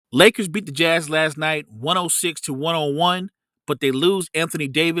Lakers beat the Jazz last night 106-101, but they lose Anthony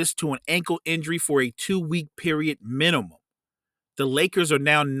Davis to an ankle injury for a 2-week period minimum. The Lakers are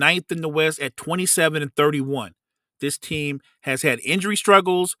now ninth in the West at 27-31. This team has had injury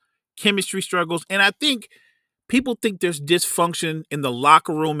struggles, chemistry struggles, and I think people think there's dysfunction in the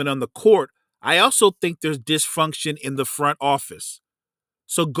locker room and on the court. I also think there's dysfunction in the front office.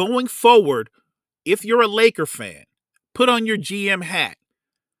 So going forward, if you're a Laker fan, put on your GM hat.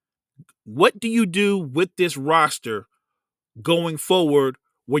 What do you do with this roster going forward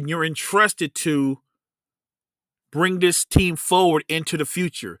when you're entrusted to bring this team forward into the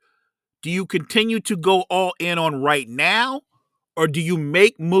future? Do you continue to go all in on right now, or do you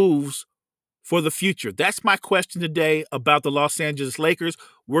make moves for the future? That's my question today about the Los Angeles Lakers.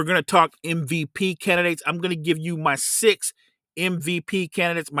 We're going to talk MVP candidates. I'm going to give you my 6 MVP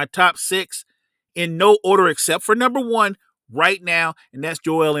candidates, my top 6, in no order except for number 1 right now, and that's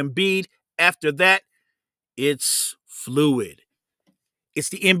Joel Embiid. After that, it's fluid. It's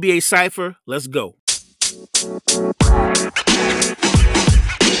the NBA Cypher. Let's go.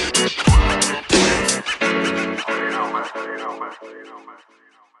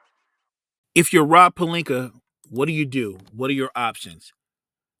 If you're Rob Pelinka, what do? What are your options?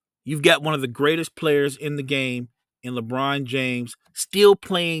 You've got one of the greatest players in the game in LeBron James, still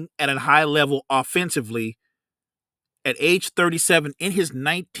playing at a high level offensively at age 37 in his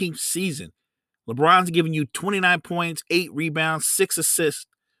 19th season. LeBron's giving you 29 points, 8 rebounds, 6 assists,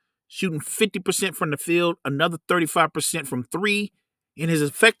 shooting 50% from the field, another 35% from 3, and his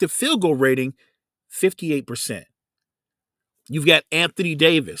effective field goal rating, 58%. You've got Anthony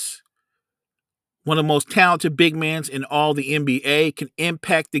Davis, one of the most talented big men in all the NBA, can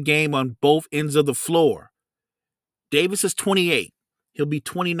impact the game on both ends of the floor. Davis is 28. He'll be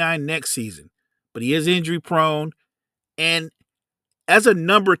 29 next season, but he is injury prone. And as a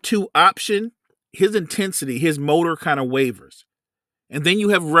number 2 option, his intensity, his motor kind of wavers. And then you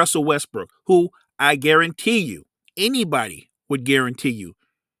have Russell Westbrook, who I guarantee you, anybody would guarantee you,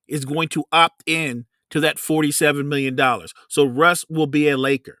 is going to opt in to that $47 million. So Russ will be a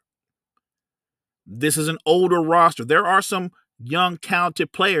Laker. This is an older roster. There are some young,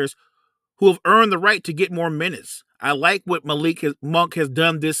 talented players who have earned the right to get more minutes. I like what Monk has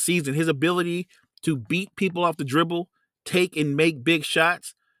done this season. His ability to beat people off the dribble, take and make big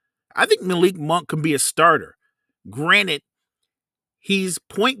shots. I think Malik Monk can be a starter. Granted, he's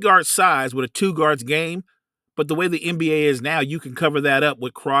point guard size with a 2 guards game, but the way the NBA is now, you can cover that up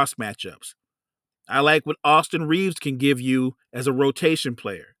with cross matchups. I like what Austin Reeves can give you as a rotation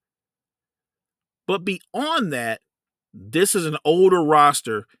player. But beyond that, this is an older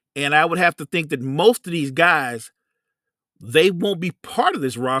roster, and I would have to think that most of these guys, they won't be part of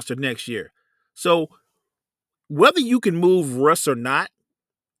this roster next year. So whether you can move Russ or not,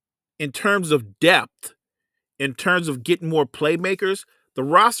 in terms of depth, in terms of getting more playmakers, the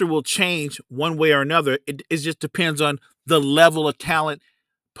roster will change one way or another. It just depends on the level of talent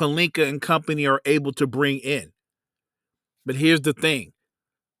Pelinka and company are able to bring in. But here's the thing.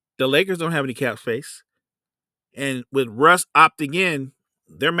 The Lakers don't have any cap space. And with Russ opting in,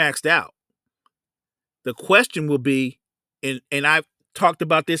 they're maxed out. The question will be, and I've talked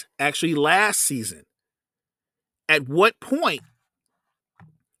about this actually last season, at what point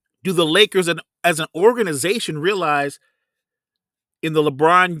do the Lakers as an organization realize in the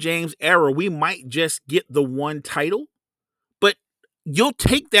LeBron James era, we might just get the one title? But you'll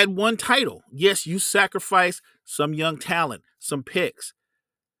take that one title. Yes, you sacrifice some young talent, some picks.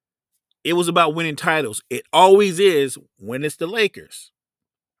 It was about winning titles. It always is when it's the Lakers.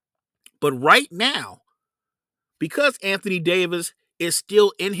 But right now, because Anthony Davis is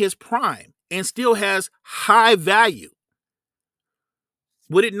still in his prime and still has high value,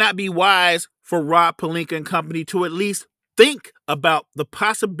 would it not be wise for Rob Pelinka and company to at least think about the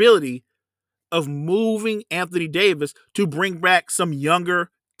possibility of moving Anthony Davis to bring back some younger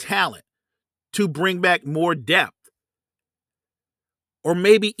talent, to bring back more depth? Or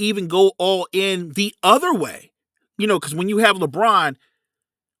maybe even go all in the other way. Because when you have LeBron,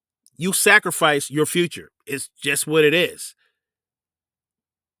 you sacrifice your future. It's just what it is.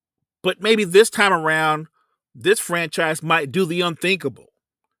 But maybe this time around, this franchise might do the unthinkable.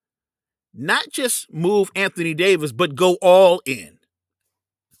 Not just move Anthony Davis, but go all in.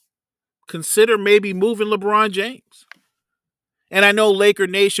 Consider maybe moving LeBron James. And I know Laker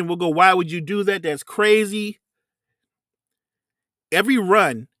Nation will go, why would you do that? That's crazy. Every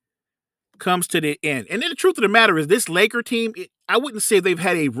run comes to the end. And then the truth of the matter is this Laker team, I wouldn't say they've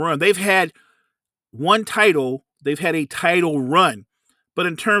had a run. They've had one title. They've had a title run. But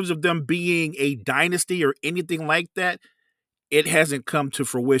in terms of them being a dynasty or anything like that, it hasn't come to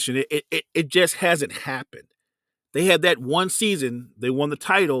fruition. It just hasn't happened. They had that one season, they won the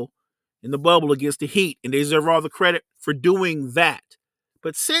title in the bubble against the Heat, and they deserve all the credit for doing that.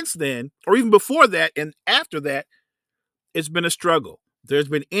 But since then, or even before that and after that, it's been a struggle. There's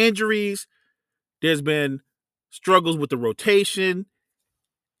been injuries, there's been struggles with the rotation.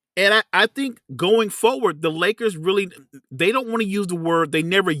 And I think going forward, the Lakers really, they don't want to use the word, they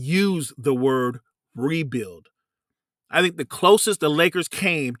never use the word rebuild. I think the closest the Lakers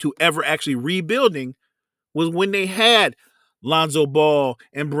came to ever actually rebuilding was when they had Lonzo Ball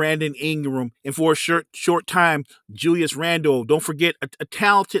and Brandon Ingram, and for a short time, Julius Randle. Don't forget a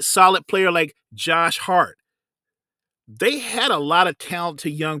talented, solid player like Josh Hart. They had a lot of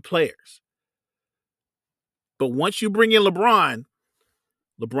talented young players. But once you bring in LeBron,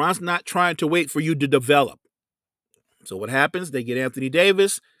 LeBron's not trying to wait for you to develop. So what happens? They get Anthony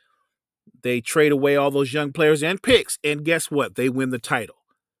Davis. They trade away all those young players and picks. And guess what? They win the title.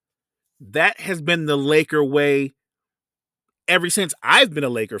 That has been the Laker way ever since I've been a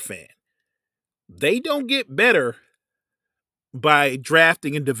Laker fan. They don't get better by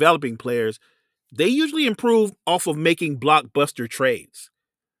drafting and developing players. They usually improve off of making blockbuster trades.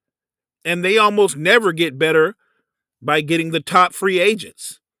 And they almost never get better by getting the top free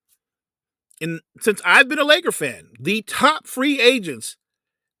agents. And since I've been a Laker fan, the top free agents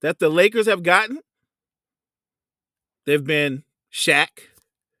that the Lakers have gotten, they've been Shaq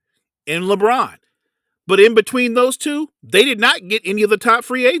and LeBron. But in between those two, they did not get any of the top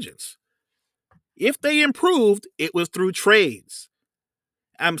free agents. If they improved, it was through trades.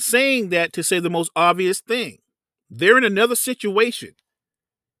 I'm saying that to say the most obvious thing. They're in another situation.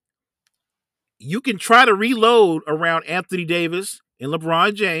 You can try to reload around Anthony Davis and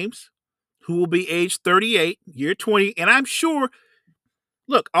LeBron James, who will be age 38, year 20. And I'm sure,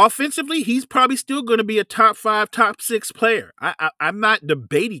 look, offensively, he's probably still going to be a top 5, top 6 player. I'm not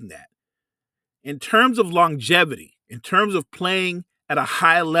debating that. In terms of longevity, in terms of playing at a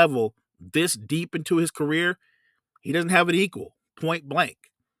high level this deep into his career, he doesn't have an equal, point blank.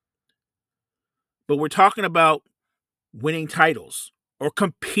 But we're talking about winning titles or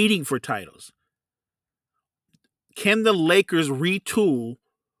competing for titles. Can the Lakers retool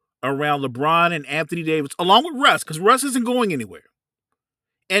around LeBron and Anthony Davis, along with Russ, because Russ isn't going anywhere?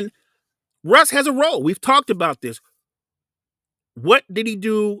 And Russ has a role. We've talked about this. What did he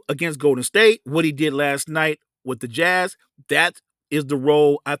do against Golden State? What he did last night with the Jazz? That is the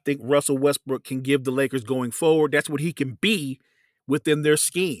role I think Russell Westbrook can give the Lakers going forward. That's what he can be within their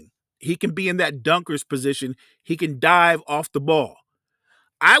scheme. He can be in that dunker's position. He can dive off the ball.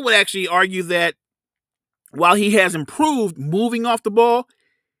 I would actually argue that while he has improved moving off the ball,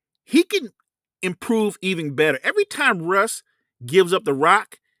 he can improve even better. Every time Russ gives up the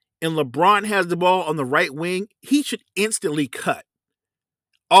rock and LeBron has the ball on the right wing, he should instantly cut.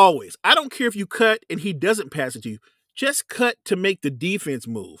 Always. I don't care if you cut and he doesn't pass it to you. Just cut to make the defense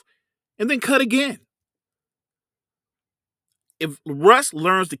move and then cut again. If Russ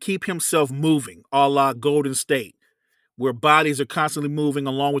learns to keep himself moving, a la Golden State, where bodies are constantly moving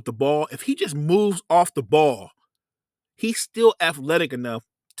along with the ball, if he just moves off the ball, he's still athletic enough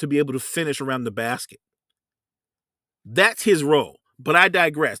to be able to finish around the basket. That's his role. But I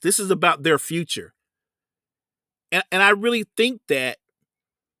digress. This is about their future. And I really think that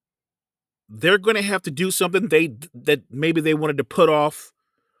they're going to have to do something that maybe they wanted to put off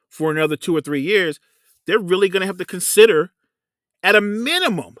for another 2 or 3 years. They're really going to have to consider, at a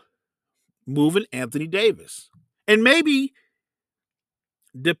minimum, moving Anthony Davis. And maybe,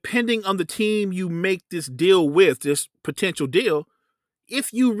 depending on the team you make this deal with, this potential deal,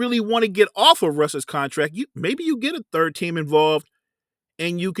 if you really want to get off of Russ's contract, maybe you get a third team involved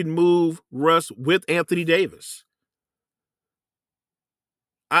and you can move Russ with Anthony Davis.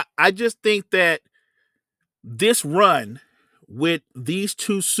 I just think that this run with these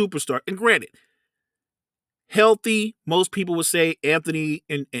two superstars, and granted, healthy, most people would say Anthony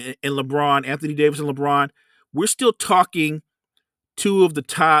and LeBron, Anthony Davis and LeBron, we're still talking 2 of the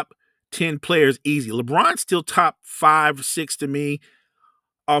top 10 players easy. LeBron's still top 5 or 6 to me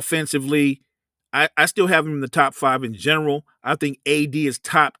offensively. I still have him in the top 5 in general. I think AD is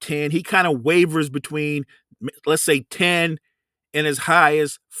top 10. He kind of wavers between, let's say, 10 and as high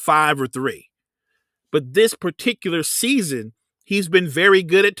as 5 or 3. But this particular season, he's been very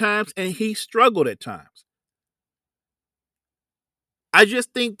good at times and he struggled at times. I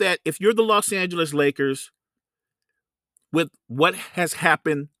just think that if you're the Los Angeles Lakers, with what has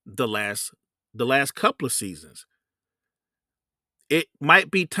happened the last couple of seasons, it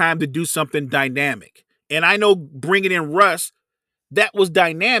might be time to do something dynamic. And I know bringing in Russ, that was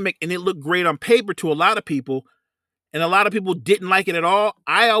dynamic and it looked great on paper to a lot of people. and a lot of people didn't like it at all.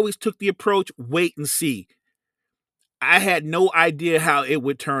 I always took the approach, wait and see. I had no idea how it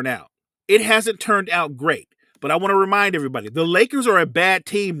would turn out. It hasn't turned out great, but I want to remind everybody, the Lakers are a bad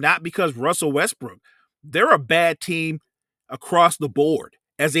team not because Russell Westbrook. They're a bad team across the board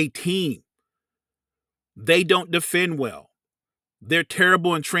as a team. They don't defend well. They're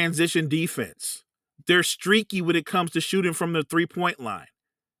terrible in transition defense. They're streaky when it comes to shooting from the three-point line.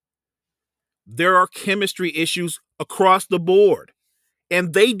 There are chemistry issues across the board,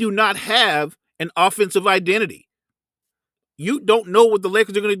 and they do not have an offensive identity. You don't know what the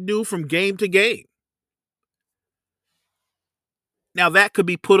Lakers are going to do from game to game. Now, that could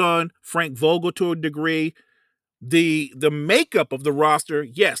be put on Frank Vogel to a degree. The makeup of the roster,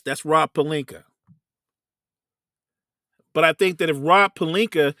 yes, that's Rob Pelinka. But I think that if Rob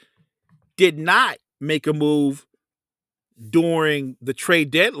Pelinka did not make a move during the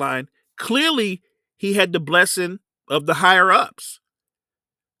trade deadline, clearly he had the blessing of the higher-ups.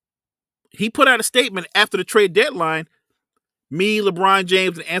 He put out a statement after the trade deadline, me, LeBron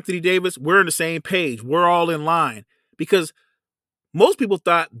James, and Anthony Davis, we're on the same page. We're all in line. Because most people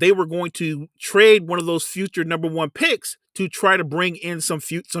thought they were going to trade one of those future number one picks to try to bring in some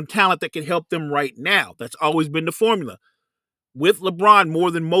talent that can help them right now. That's always been the formula. With LeBron more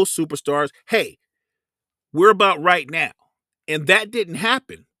than most superstars, hey, we're about right now. And that didn't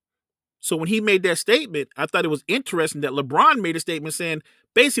happen. So when he made that statement, I thought it was interesting that LeBron made a statement saying,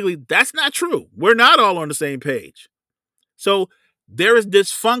 basically, that's not true. We're not all on the same page. So there is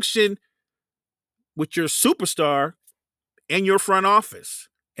dysfunction with your superstar and your front office,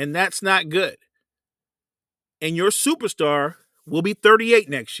 and that's not good. And your superstar will be 38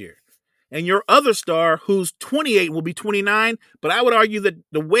 next year. And your other star, who's 28, will be 29. But I would argue that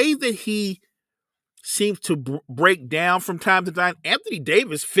the way that he seems to break down from time to time, Anthony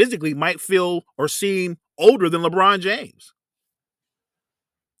Davis physically might feel or seem older than LeBron James.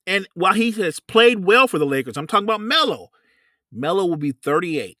 And while he has played well for the Lakers, I'm talking about Melo. Melo will be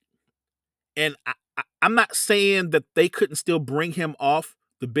 38. And I'm not saying that they couldn't still bring him off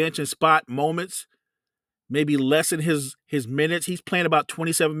the bench in spot moments, maybe lessen his minutes. He's playing about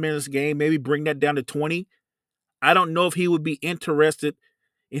 27 minutes a game, maybe bring that down to 20. I don't know if he would be interested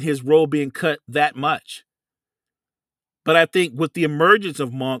in his role being cut that much. But I think with the emergence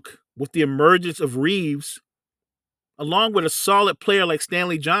of Monk, with the emergence of Reeves, along with a solid player like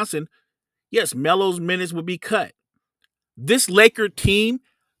Stanley Johnson, yes, Melo's minutes would be cut. This Laker team,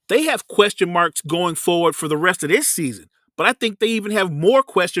 they have question marks going forward for the rest of this season. But I think they even have more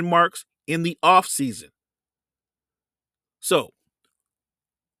question marks in the offseason. So,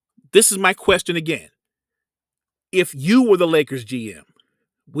 this is my question again. If you were the Lakers GM,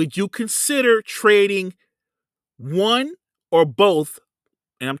 would you consider trading one or both,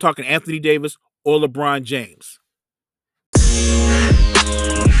 and I'm talking Anthony Davis or LeBron James?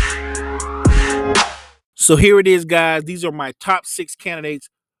 So here it is, guys. These are my top 6 candidates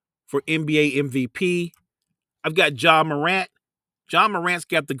for NBA MVP. I've got Ja Morant. Ja Morant's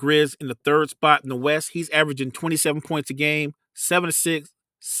got the Grizz in the 3rd spot in the West. He's averaging 27 points a game, 7 assists,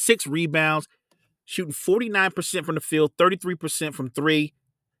 6 rebounds, shooting 49% from the field, 33% from 3.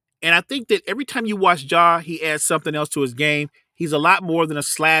 And I think that every time you watch Ja, he adds something else to his game. He's a lot more than a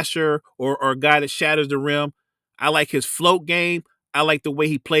slasher or a guy that shatters the rim. I like his float game. I like the way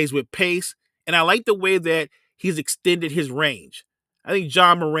he plays with pace. And I like the way that he's extended his range. I think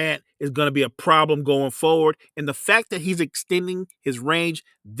Ja Morant is going to be a problem going forward. And the fact that he's extending his range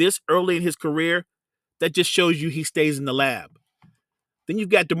this early in his career, that just shows you he stays in the lab. Then you've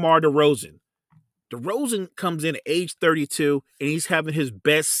got DeMar DeRozan. DeRozan comes in at age 32, and he's having his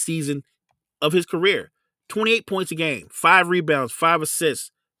best season of his career. 28 points a game, 5 rebounds, 5 assists,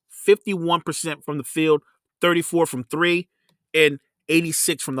 51% from the field, 34 from 3, and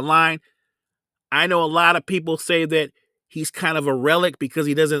 86 from the line. I know a lot of people say that he's kind of a relic because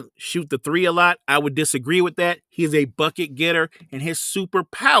he doesn't shoot the 3 a lot. I would disagree with that. He's a bucket getter, and his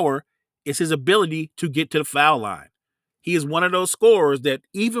superpower is his ability to get to the foul line. He is one of those scorers that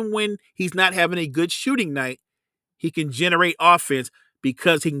even when he's not having a good shooting night, he can generate offense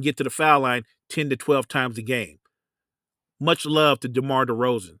because he can get to the foul line 10 to 12 times a game. Much love to DeMar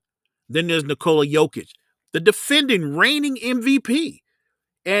DeRozan. Then there's Nikola Jokic, the defending, reigning MVP.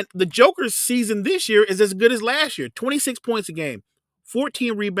 And the Joker's season this year is as good as last year. 26 points a game,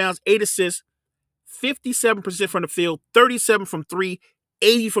 14 rebounds, 8 assists, 57% from the field, 37 from 3,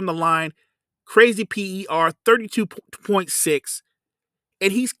 80 from the line, crazy PER, 32.6.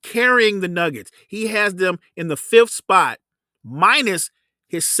 And he's carrying the Nuggets. He has them in the 5th spot, minus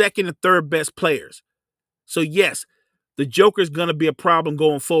his 2nd and 3rd best players. So yes, the Joker's going to be a problem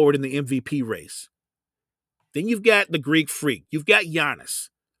going forward in the MVP race. Then you've got the Greek Freak. You've got Giannis,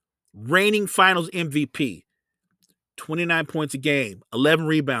 reigning Finals MVP, 29 points a game, 11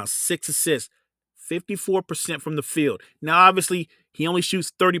 rebounds, 6 assists, 54% from the field. Now, obviously, he only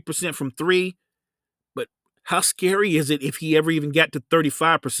shoots 30% from three, but how scary is it if he ever even got to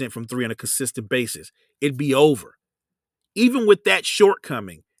 35% from three on a consistent basis? It'd be over. Even with that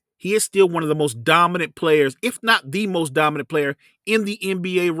shortcoming, he is still one of the most dominant players, if not the most dominant player in the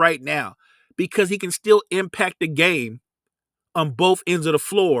NBA right now, because he can still impact the game on both ends of the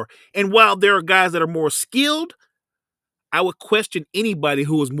floor. And while there are guys that are more skilled, I would question anybody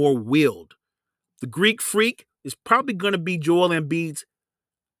who is more willed. The Greek Freak is probably going to be Joel Embiid's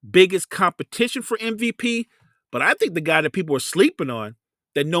biggest competition for MVP, but I think the guy that people are sleeping on,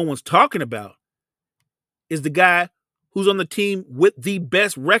 that no one's talking about, is the guy who's on the team with the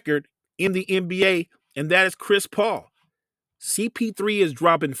best record in the NBA, and that is Chris Paul. CP3 is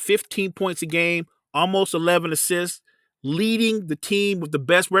dropping 15 points a game, almost 11 assists, leading the team with the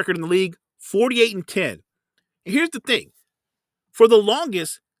best record in the league, 48-10. And here's the thing. For the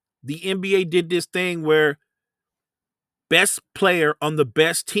longest, the NBA did this thing where best player on the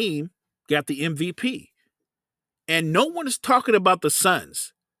best team got the MVP. And no one is talking about the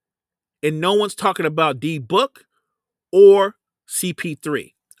Suns. And no one's talking about D Book or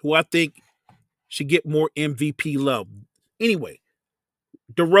CP3, who I think should get more MVP love. Anyway,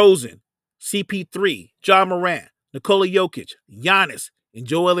 DeRozan, CP3, Ja Morant, Nikola Jokic, Giannis, and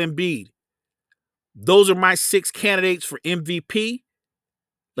Joel Embiid. Those are my 6 candidates for MVP.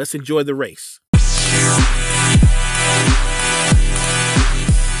 Let's enjoy the race.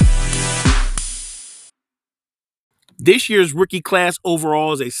 This year's rookie class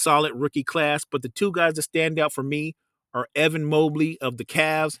overall is a solid rookie class, but the two guys that stand out for me are Evan Mobley of the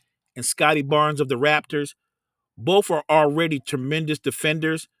Cavs and Scotty Barnes of the Raptors. Both are already tremendous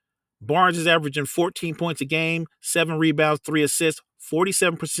defenders. Barnes is averaging 14 points a game, 7 rebounds, 3 assists,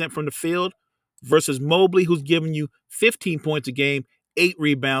 47% from the field, versus Mobley, who's giving you 15 points a game, 8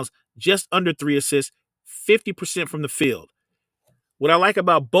 rebounds, just under 3 assists, 50% from the field. What I like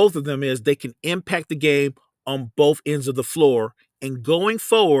about both of them is they can impact the game on both ends of the floor. And going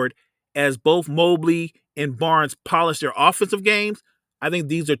forward, as both Mobley and Barnes polish their offensive games, I think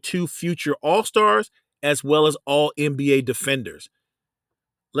these are 2 future All-Stars as well as all NBA defenders.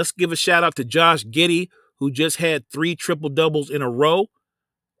 Let's give a shout out to Josh Giddey, who just had 3 triple-doubles in a row.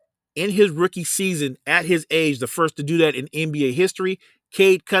 In his rookie season, at his age, the first to do that in NBA history.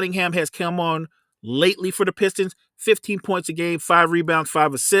 Cade Cunningham has come on lately for the Pistons, 15 points a game, 5 rebounds,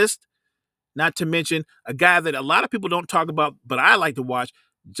 5 assists. Not to mention a guy that a lot of people don't talk about, but I like to watch,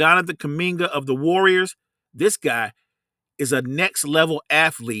 Jonathan Kuminga of the Warriors. This guy is a next-level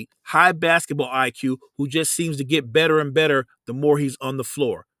athlete, high basketball IQ, who just seems to get better and better the more he's on the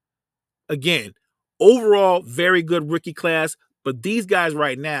floor. Again, overall, very good rookie class, but these guys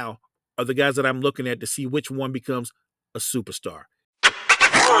right now are the guys that I'm looking at to see which one becomes a superstar.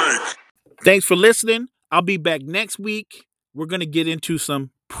 Thanks for listening. I'll be back next week. We're going to get into some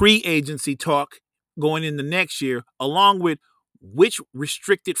pre-agency talk going into next year, along with which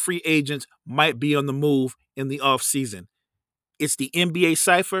restricted free agents might be on the move in the offseason. It's the NBA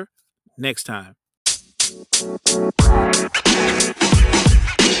Cypher next time.